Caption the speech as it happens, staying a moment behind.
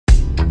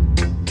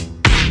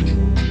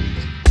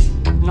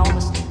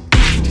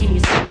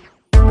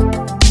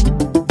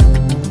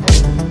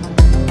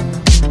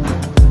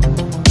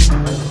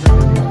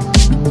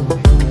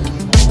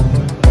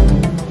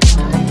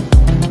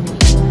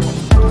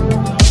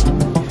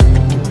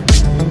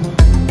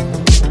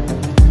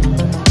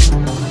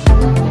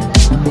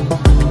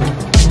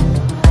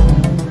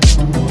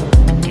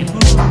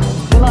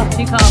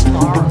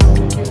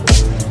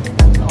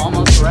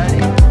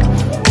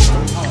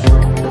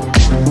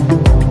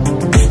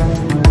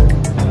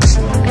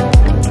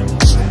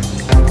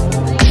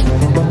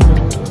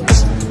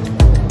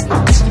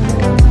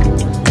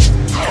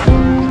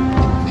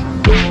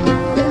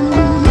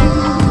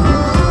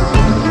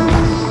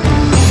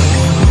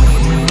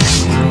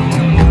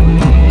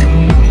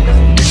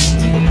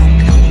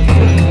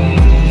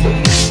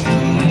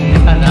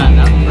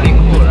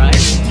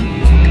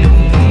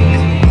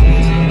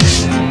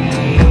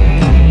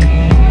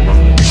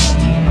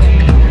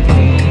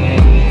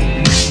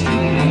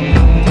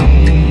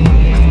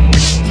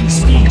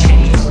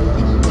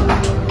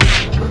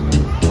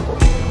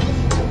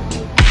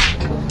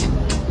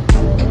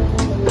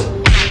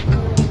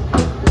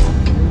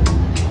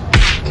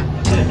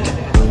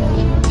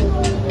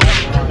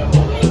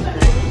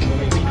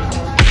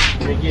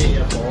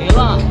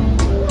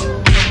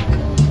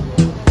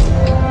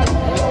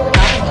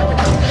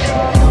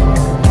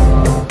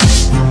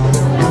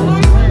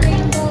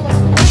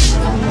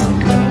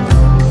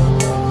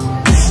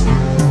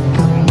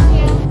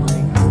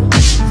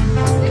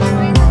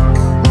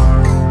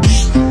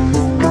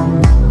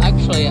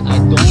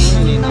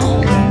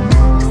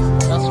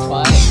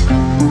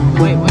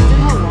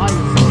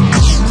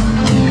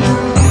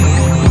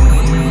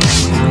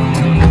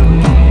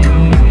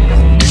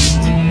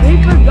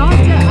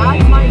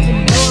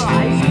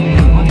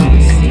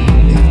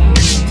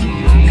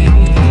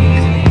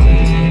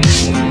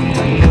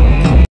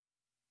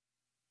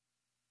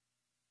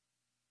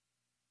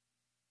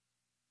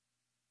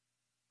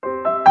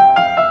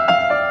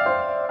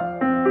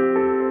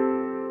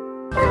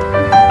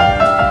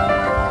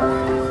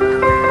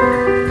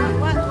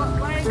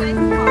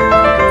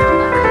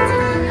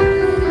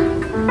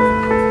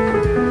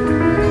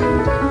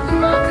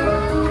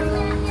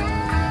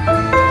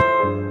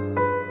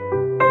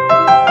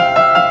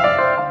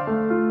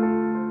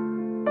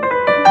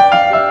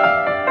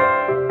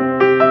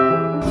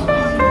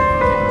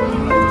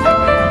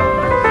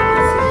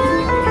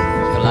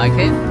Like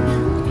it?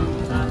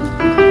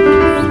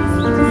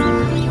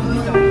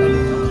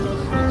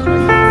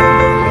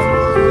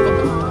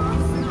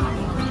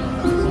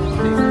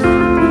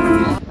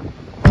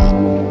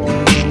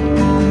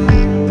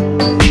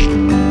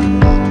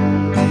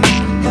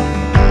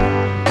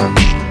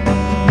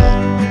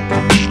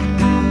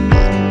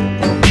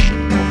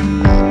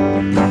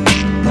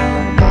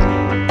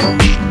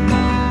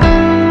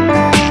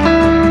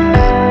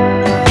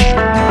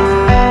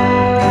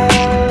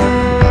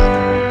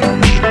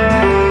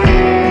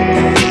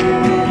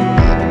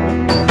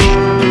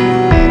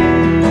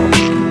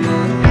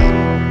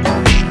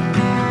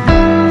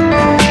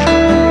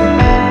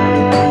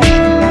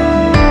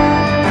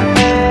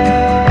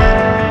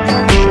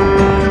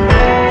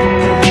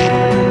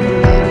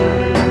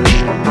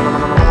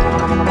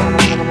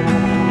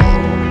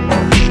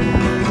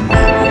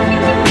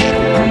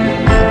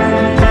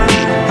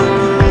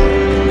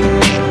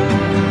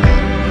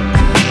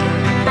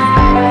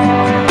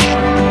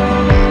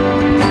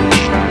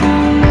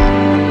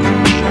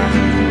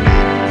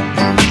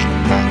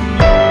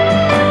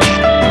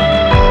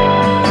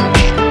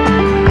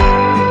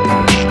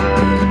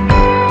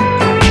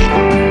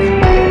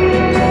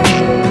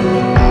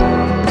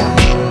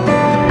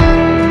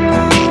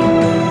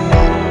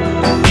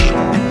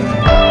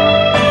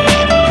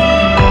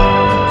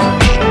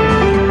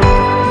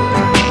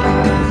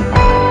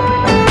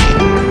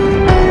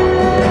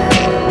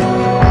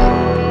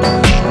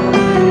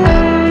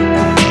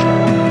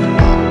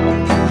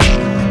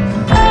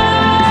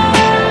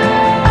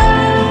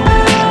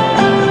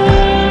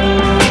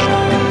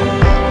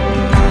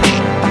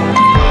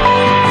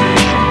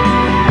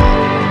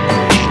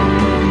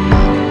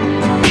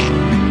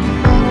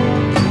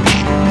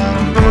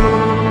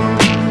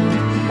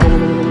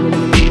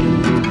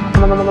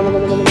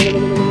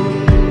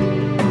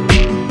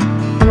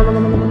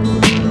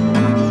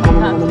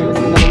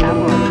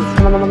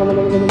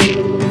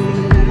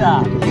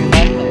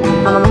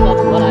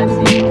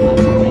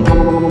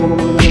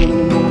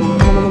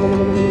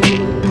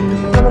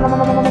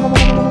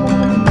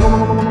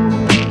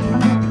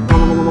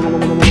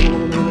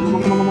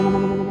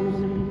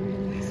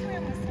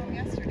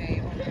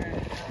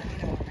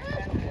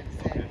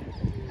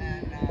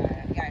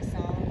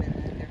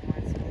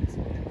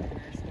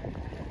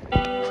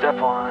 Step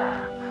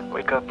 1,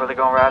 wake up early,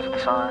 gonna rise with the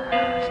sun.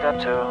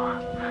 Step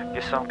 2,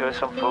 get some good,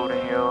 some food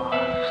in you.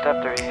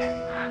 Step 3,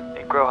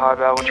 think real hard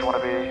about what you wanna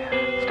be.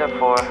 Step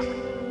 4,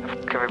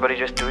 everybody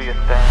just do your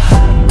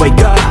thing. Wake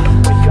up,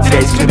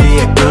 today's gonna be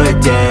a good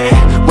day.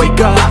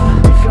 Wake up,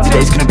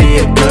 today's gonna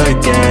be a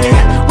good day.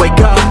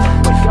 Wake up,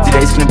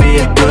 today's gonna be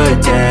a good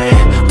day.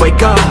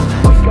 Wake up,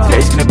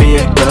 today's gonna be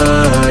a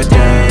good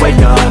day.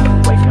 Wake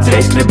up, today's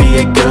gonna be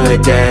a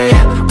good day.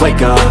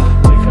 Wake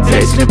up,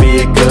 today's gonna be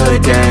a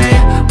good day.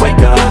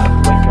 Wake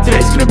up,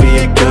 today's gonna be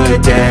a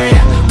good day.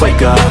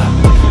 Wake up,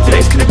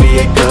 today's gonna be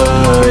a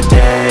good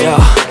day. Yo,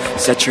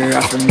 set your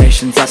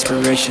affirmations,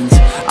 aspirations.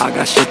 I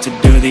got shit to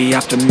do, the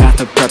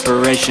aftermath of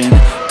preparation.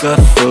 Good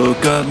food,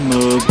 good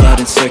mood, blood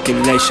in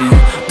circulation.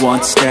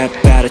 One step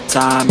at a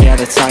time, yeah,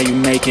 that's how you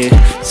make it.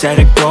 Set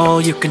a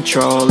goal you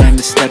control and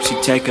the steps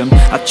you take them.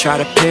 I try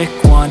to pick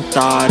one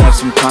thought, have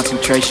some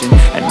concentration.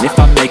 And if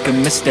I make a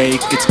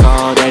mistake, it's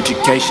called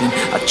education.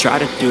 I try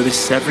to do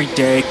this every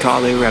day,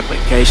 call it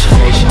replication.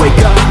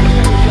 Wake up,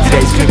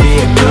 today's gonna be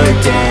a good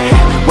day.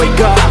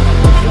 Wake up,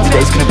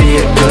 today's gonna be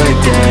a good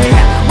day.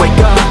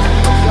 Wake up,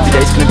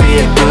 today's gonna be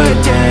a good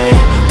day.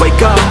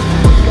 Wake up,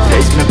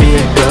 today's gonna be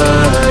a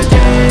good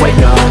day.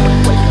 Wake up,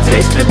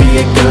 today's gonna be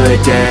a good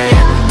day.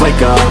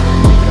 Wake up,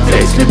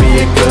 today's gonna be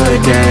a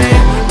good day.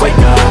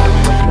 Wake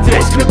up,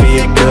 today's gonna be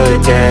a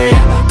good day.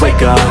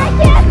 Wake up,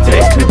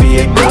 today's gonna be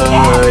a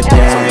good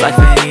day. So life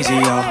ain't easy,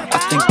 yo, I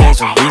think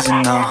there's a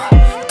reason, though.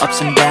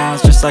 Ups and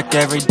downs, just like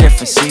every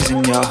different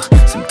season, yo.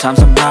 Sometimes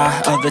I'm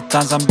high, other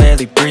times I'm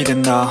barely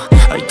breathing, though.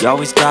 I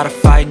always gotta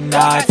fight and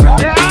hide from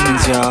the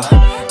demons, yo.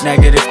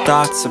 Negative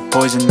thoughts are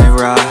poison, they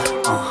rot.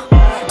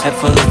 Head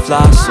full of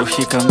flies, so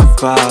here come the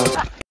clouds.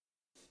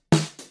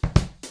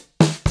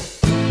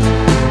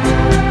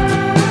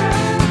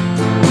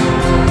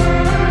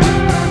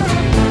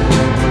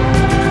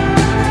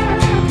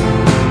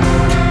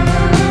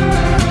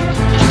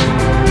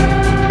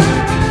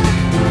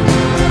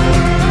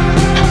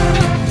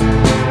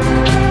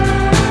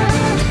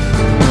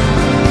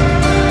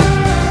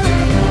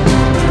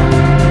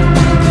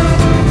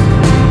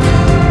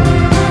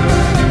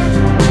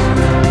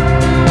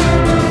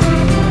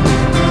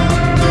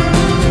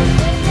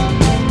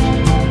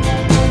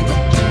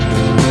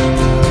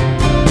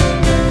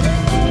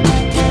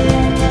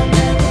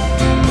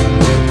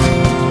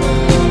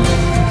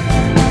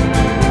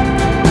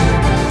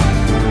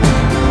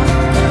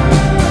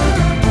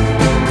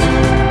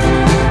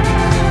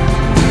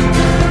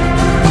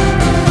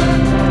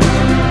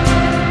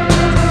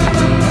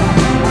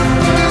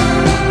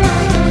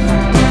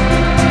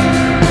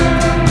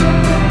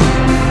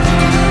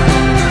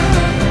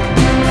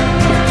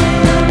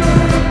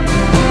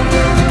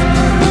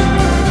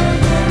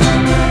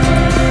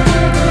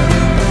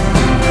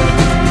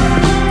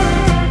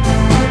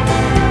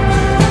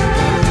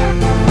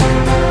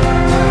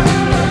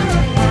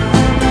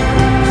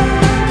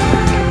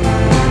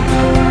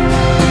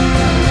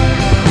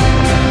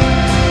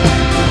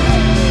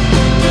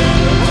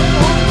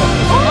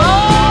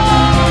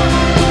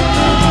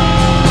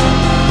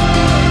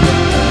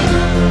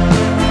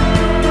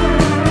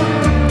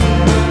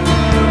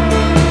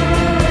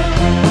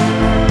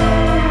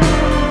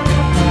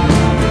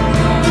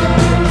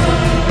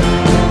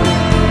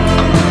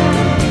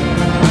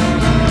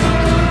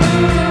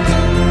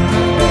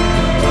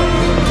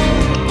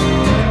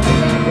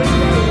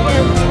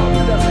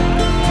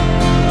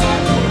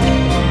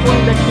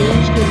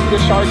 The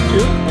shark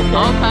too.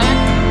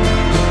 Okay.